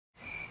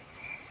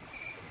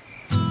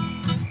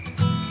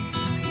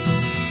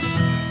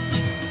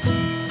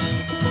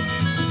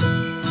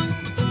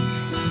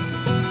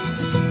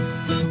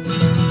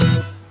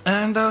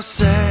they'll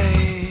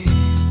say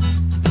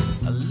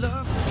I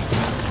love.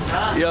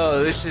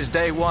 Yo, this is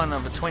day one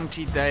of a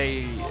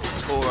 20-day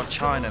tour of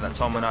China that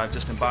Tom and I have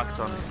just embarked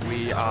on.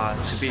 We are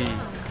to be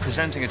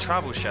presenting a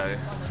travel show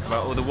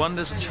about all the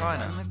wonders of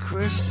China. The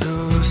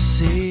crystal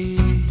sea.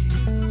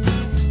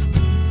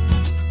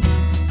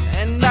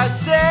 And I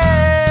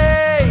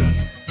say,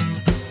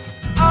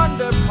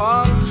 under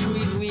palm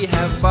trees we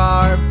have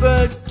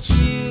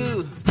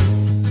barbecue,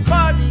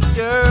 party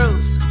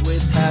girls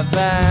with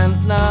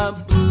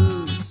Havana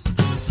blues.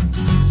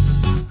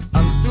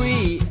 On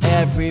 3,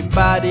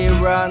 everybody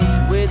runs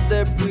with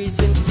the breeze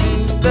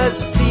into the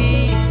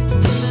sea.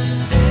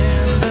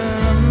 And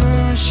the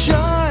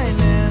moonshine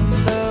in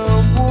the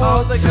water.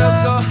 All the girls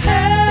go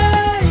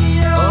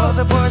hey, yo. All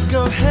the boys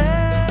go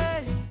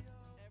hey.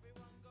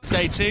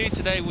 Day 2,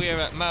 today we are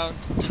at Mount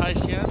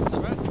Taishan, is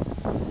that right?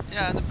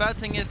 Yeah, and the bad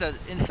thing is that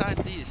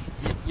inside these,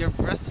 your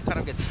breath kind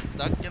of gets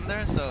stuck in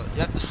there, so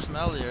you have to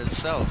smell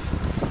yourself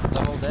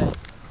the whole day,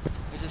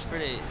 which is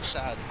pretty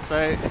sad.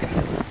 So,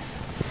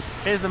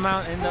 here's the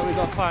mountain that we've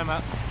got to climb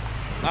up.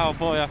 Oh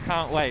boy, I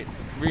can't wait.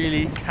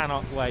 Really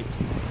cannot wait.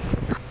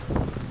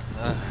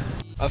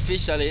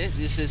 Officially,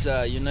 this is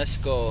a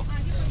UNESCO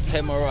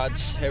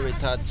Hemorrhage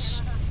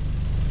Heritage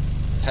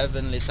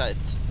Heavenly Site.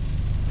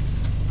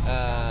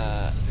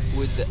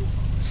 With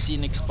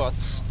scenic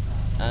spots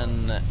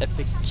and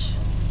epic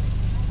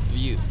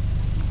view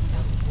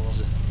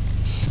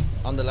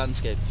on the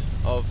landscape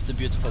of the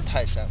beautiful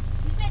Taishan.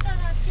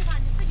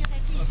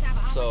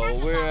 So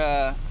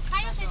we're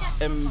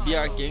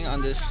embarking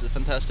on this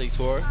fantastic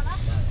tour.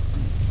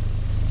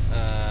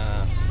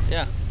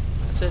 Yeah,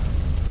 that's it.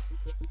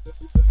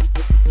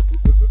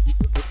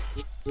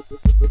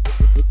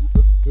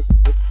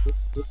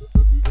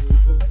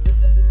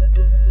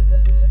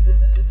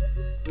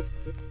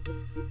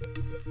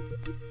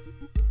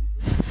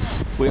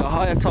 We are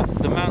high atop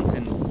the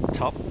mountain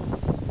top,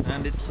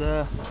 and it's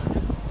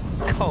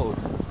cold,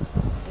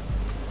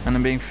 and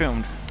I'm being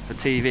filmed for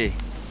TV.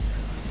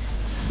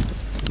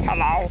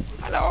 Hello,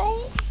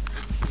 hello.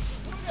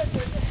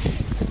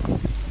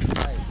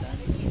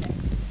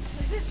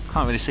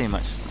 Can't really see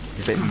much.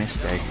 It's a bit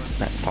misty.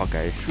 That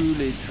pogo.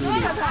 Truly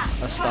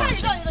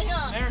astonishing.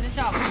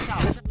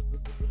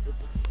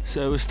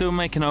 So we're still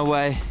making our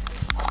way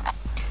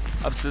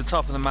up to the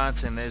top of the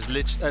mountain.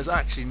 There's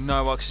actually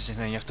no oxygen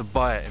here. You have to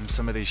buy it in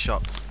some of these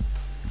shops.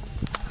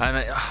 And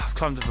I've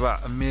climbed up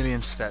about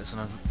 1,000,000 steps,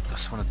 and I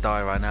just want to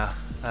die right now.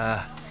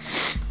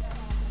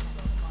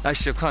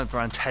 Actually, I've climbed up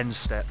around 10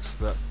 steps,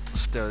 but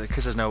still,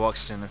 because there's no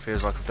oxygen, it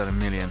feels like I've done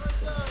 1,000,000.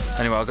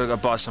 Anyway, I've got to go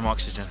buy some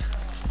oxygen.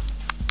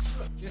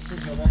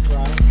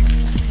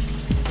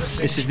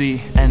 This is the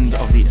end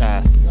of the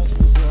earth.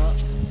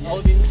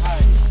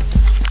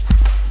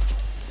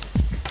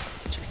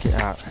 Check it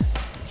out.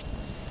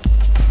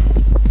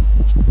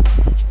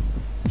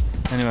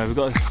 Anyway, we've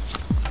got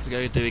to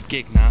go do a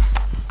gig now.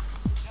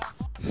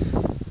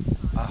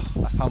 Oh,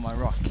 I found my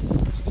rock.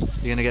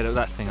 You're gonna get at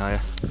that thing, are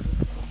you?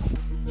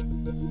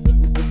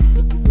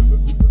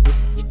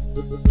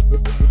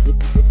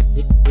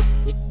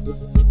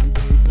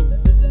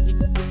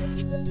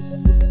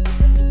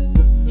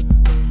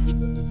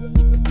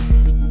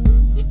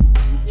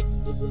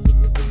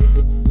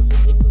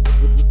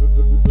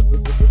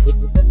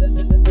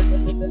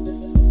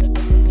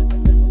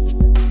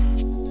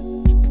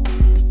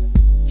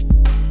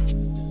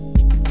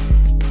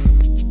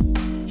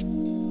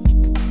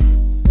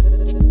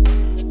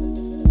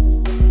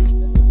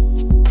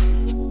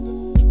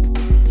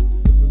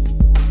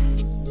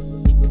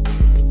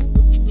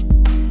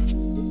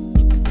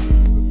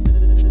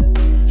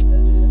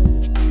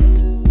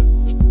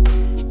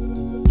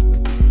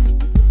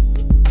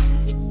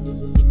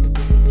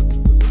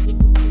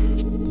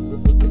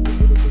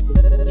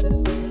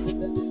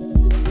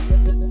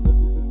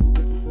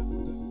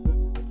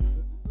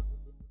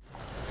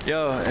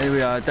 Yo, here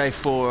we are, day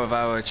 4 of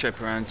our trip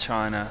around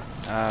China.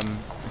 I'm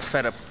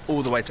fed up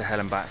all the way to hell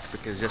and back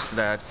because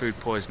yesterday I had food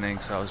poisoning,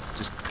 so I was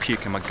just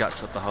puking my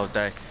guts up the whole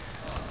day.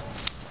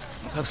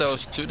 I thought that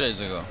was 2 days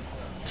ago.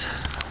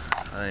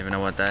 I don't even know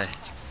what day.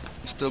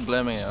 You're still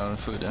blaming it on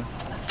food, yeah?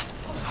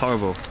 It's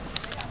horrible.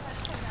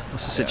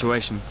 What's the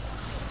situation?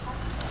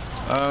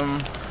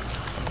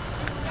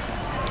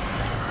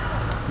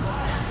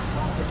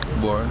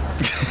 Boring.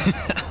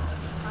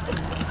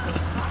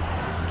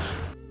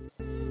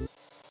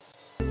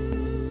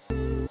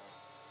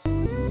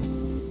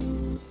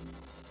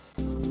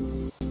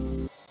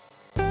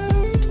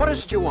 What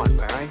is it you want,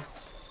 Barry?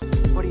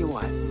 What do you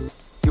want?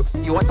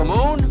 You want the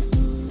moon?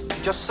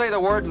 Just say the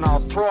word and I'll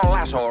throw a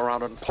lasso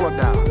around it and pull it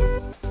down.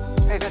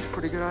 Hey, that's a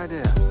pretty good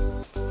idea.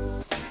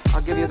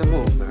 I'll give you the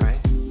moon, Barry.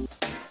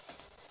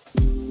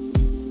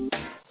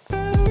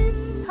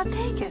 I'll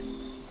take it.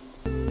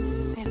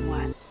 Then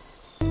what?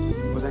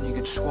 Well, then you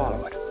can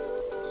swallow it.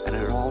 And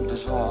it'll all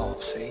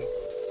dissolve, see?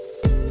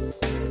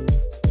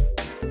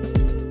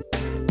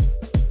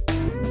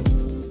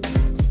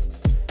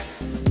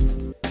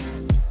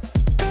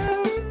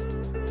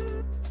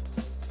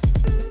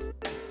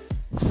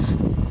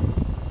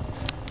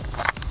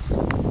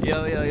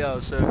 Yo,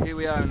 So here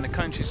we are in the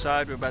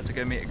countryside. We're about to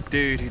go meet a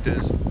dude who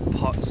does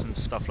pots and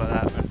stuff like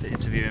that. I have to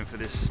interview him for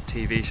this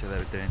TV show they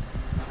were doing.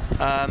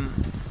 I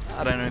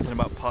don't know anything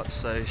about pots,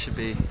 so it should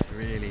be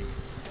really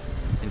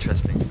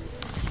interesting.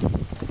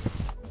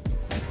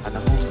 And the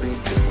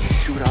moonbeam can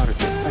shoot out at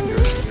your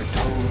fingers and your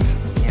toes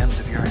and the ends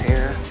of your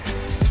hair.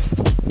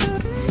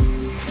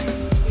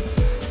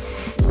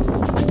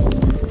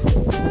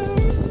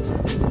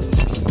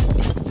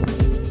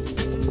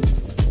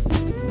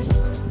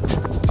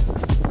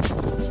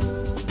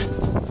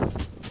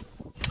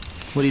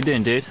 What are you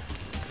doing, dude?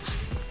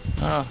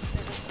 Oh,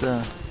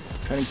 just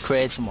trying to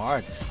create some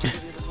art.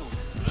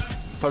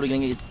 Probably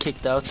gonna get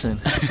kicked out soon.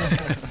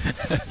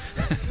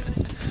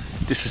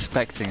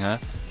 Disrespecting her.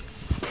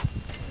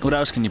 What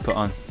else can you put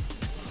on?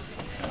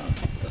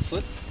 A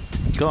foot?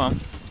 Go on.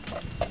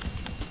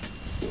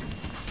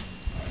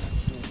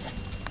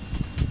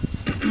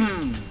 I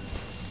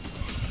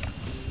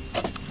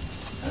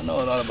don't know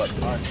a lot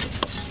about art.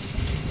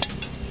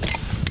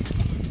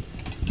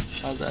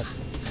 How's that?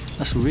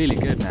 That's really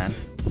good, man.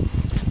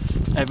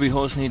 Every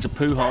horse needs a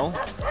poo hole.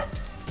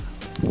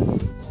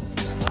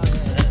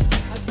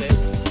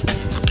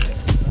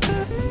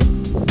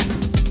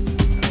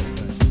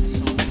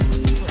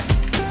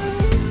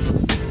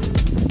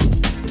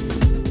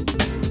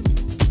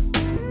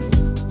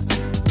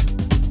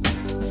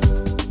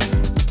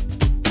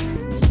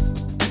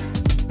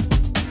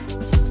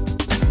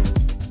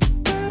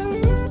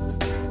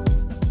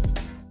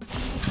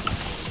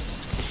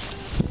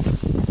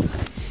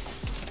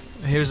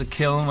 Here's a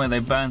kiln where they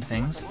burn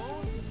things.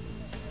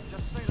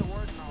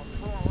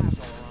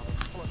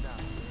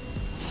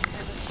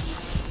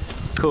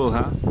 Cool,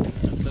 huh?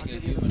 Looks like a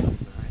human.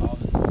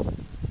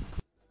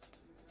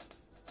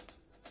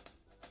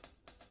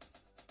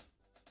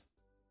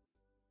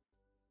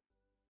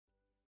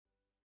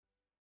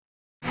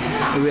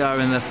 Here we are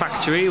in the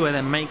factory where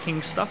they're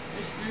making stuff.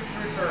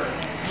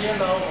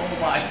 Yellow or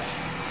white?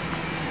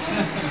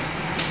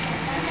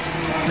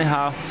 Ni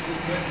hao.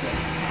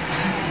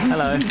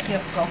 Hello.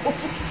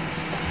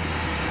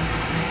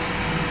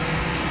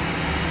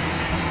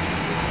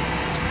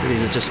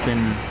 These have just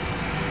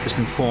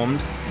been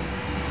formed.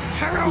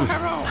 Hello,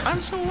 hello, I'm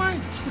so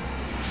white.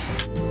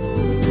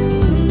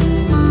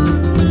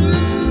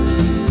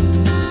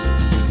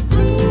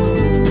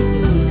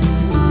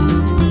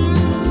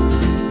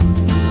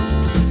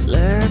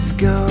 Let's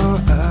go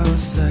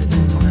outside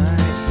tonight,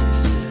 you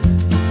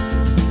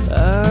said.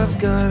 I've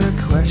got a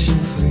question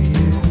for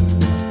you.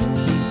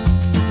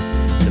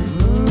 The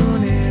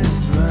moon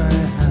is bright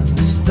and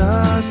the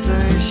stars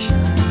they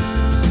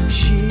shine.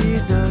 She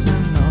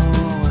doesn't know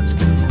what's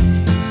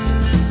coming.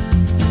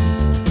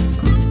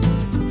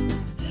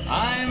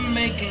 I'm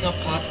making a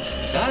pot.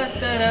 Da,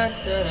 da, da,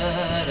 da,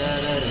 da, da,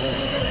 da,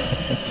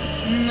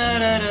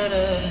 da, da,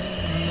 da.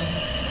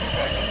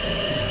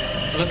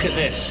 Look at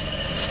this.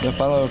 Я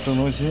пала в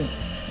носе.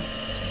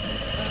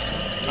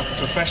 Like a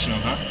professional,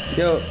 huh?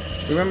 Yo,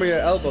 remember your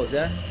elbows,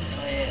 yeah?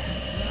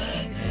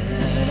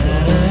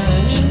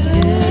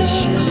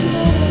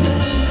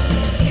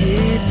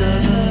 He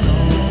doesn't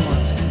know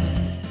what's coming.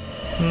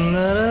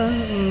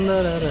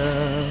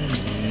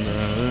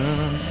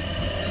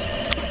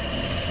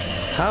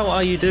 How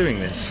are you doing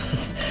this?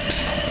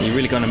 You're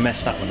really going to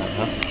mess that one up,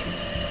 huh?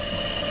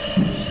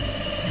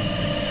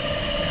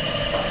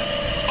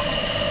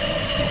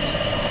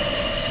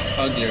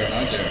 Uglier and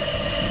uglier.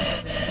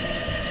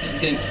 It's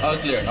getting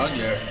uglier and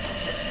uglier.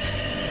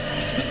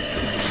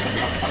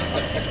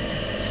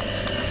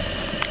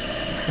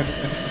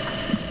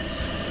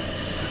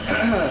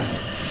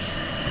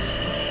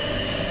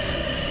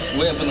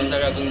我也不能在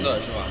这儿耕作，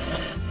是吧？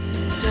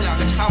这两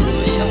个差不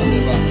多一样，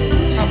对吧？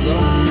差不多，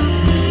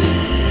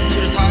就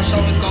是它稍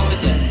微高一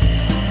点。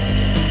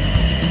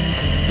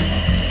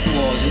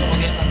我觉得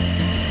OK 了。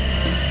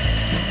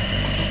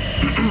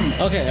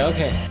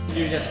Okay.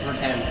 You just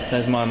pretend.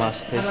 There's my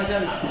masterpiece.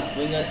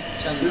 我应该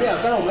这样子。没有，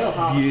但我没有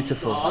发。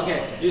 Beautiful.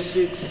 Okay. You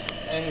sit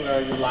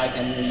anywhere you like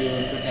and you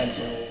pretend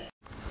to.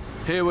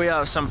 Here we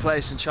are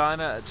someplace in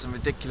China at some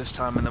ridiculous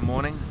time in the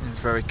morning.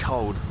 It's very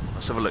cold.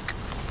 Let's have a look.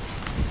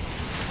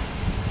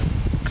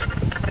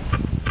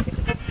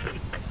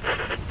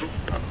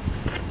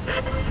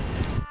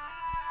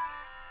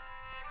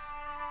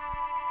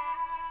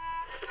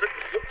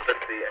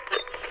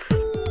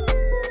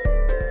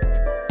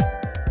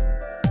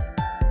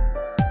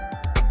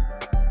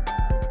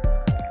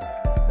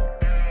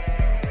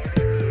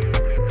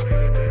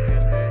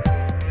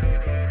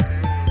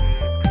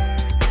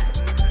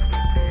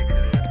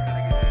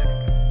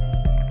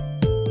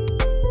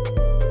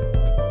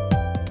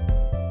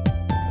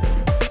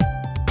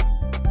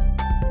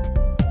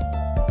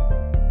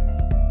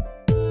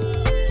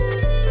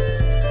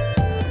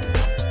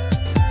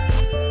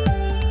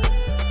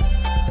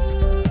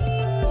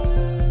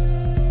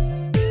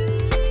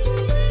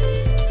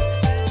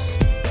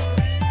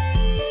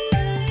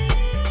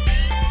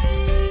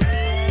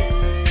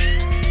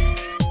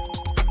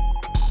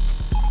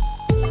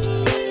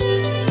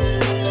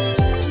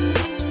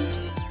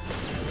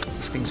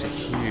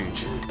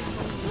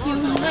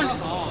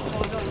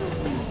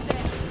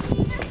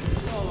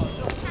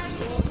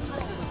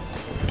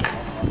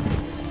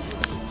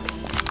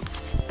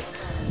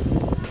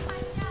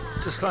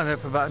 climbed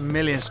up about 1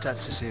 million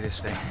steps to see this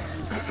thing.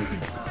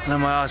 Now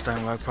my eyes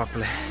don't work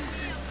properly.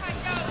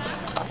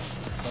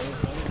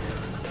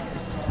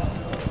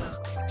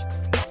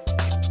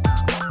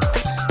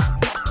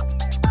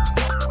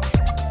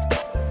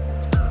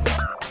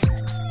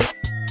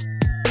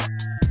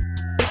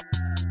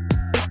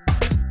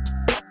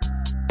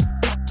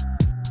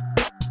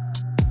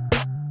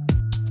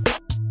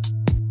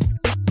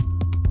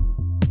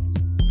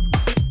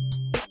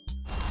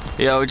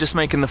 Yeah, we're just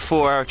making the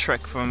 4-hour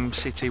trek from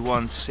City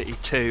 1 to City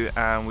 2,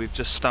 and we've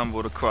just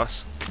stumbled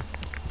across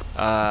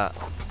a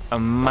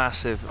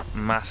massive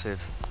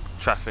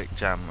traffic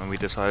jam, and we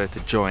decided to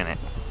join it.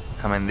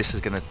 I mean, this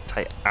is going to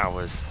take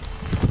hours.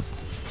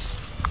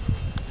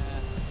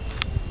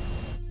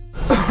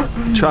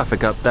 Traffic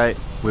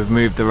update, we've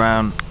moved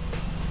around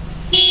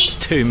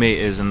 2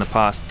 meters in the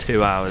past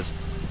 2 hours.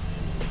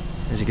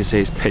 As you can see,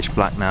 it's pitch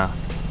black now.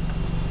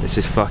 This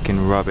is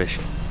fucking rubbish.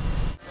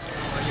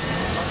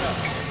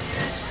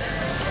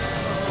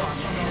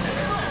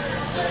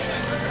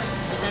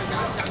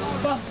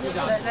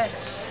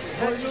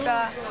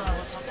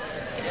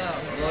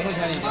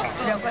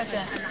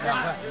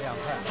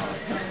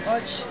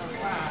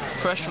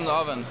 Fresh from the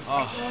oven.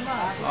 Oh.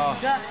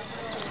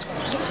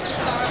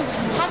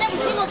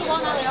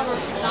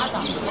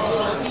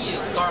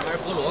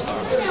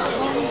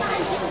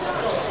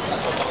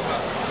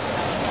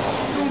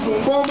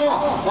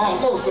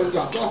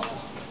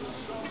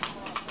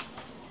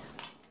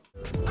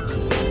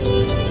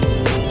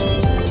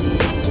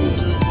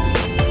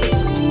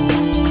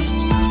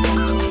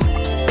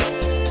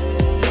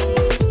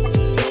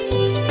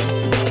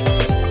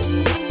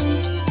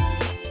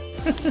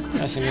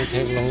 I think it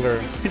take longer.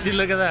 Did you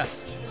look at that?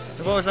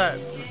 What was that?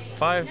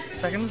 5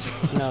 seconds?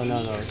 No.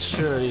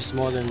 Sure, it's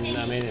more than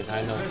a minute,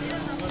 I know.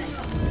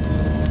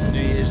 It's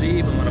New Year's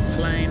Eve, I'm on a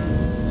plane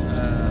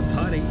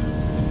party.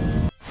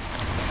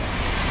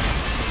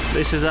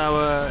 This is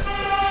our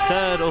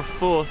 3rd or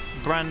 4th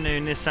brand new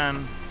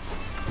Nissan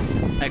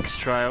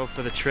X-Trail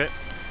for the trip.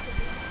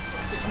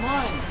 It's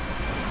mine.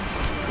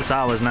 It's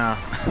ours now.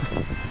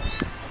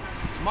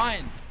 It's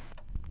mine.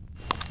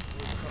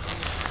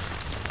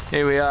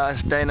 Here we are,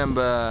 it's day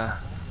number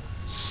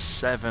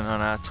 7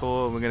 on our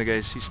tour. We're going to go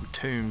see some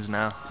tombs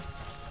now.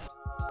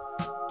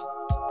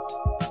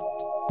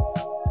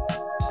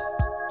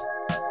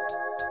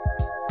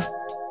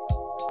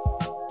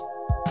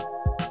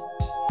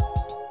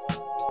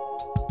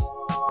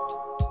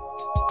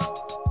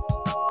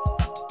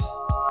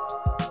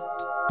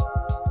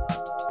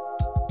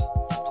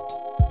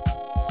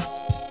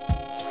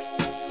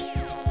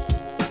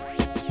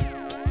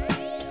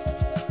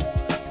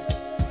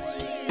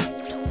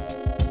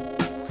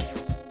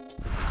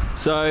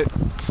 So,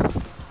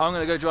 I'm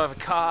going to go drive a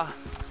car,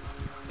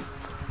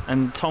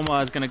 and Toma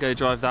is going to go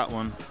drive that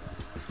one,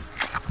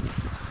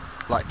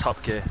 like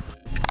Top Gear.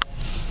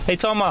 Hey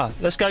Toma,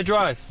 let's go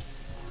drive.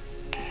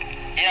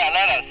 Yeah,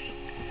 let us.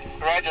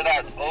 Roger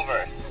that.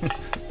 Over.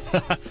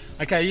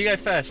 Okay, you go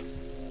first.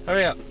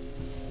 Hurry up.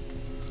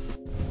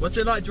 What's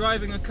it like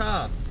driving a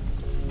car?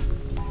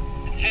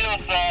 It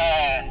feels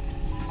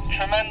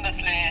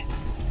tremendously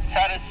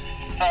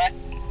satisfactory.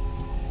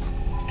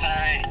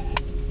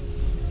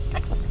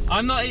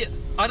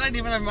 I don't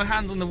even have my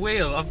hand on the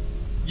wheel. I'm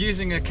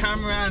using a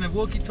camera and a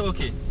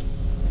walkie-talkie.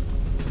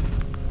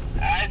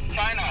 It's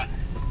China.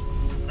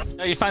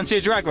 Oh, you fancy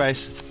a drag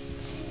race?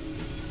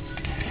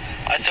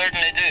 I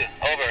certainly do.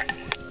 Over.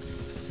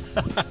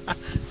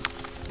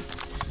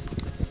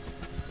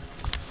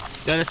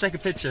 Yeah, let's take a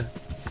picture.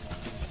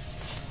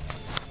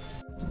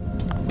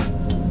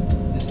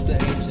 This is the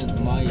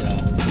ancient Maya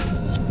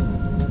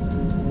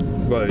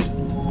road.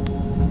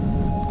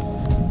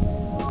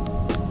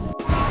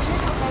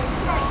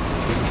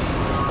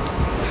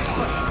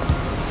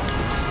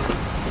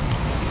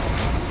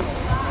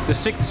 The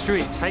 6th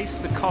Street,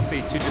 taste the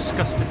coffee to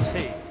discuss the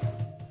tea.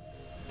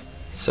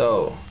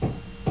 So,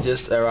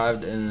 just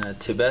arrived in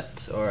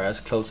Tibet, or as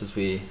close as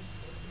we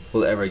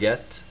will ever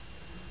get,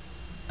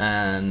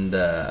 and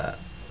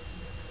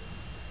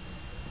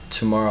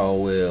tomorrow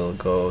we'll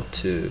go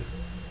to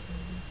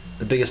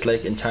the biggest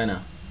lake in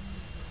China,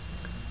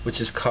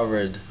 which is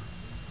covered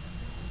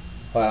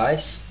by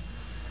ice,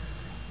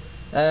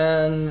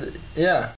 and yeah.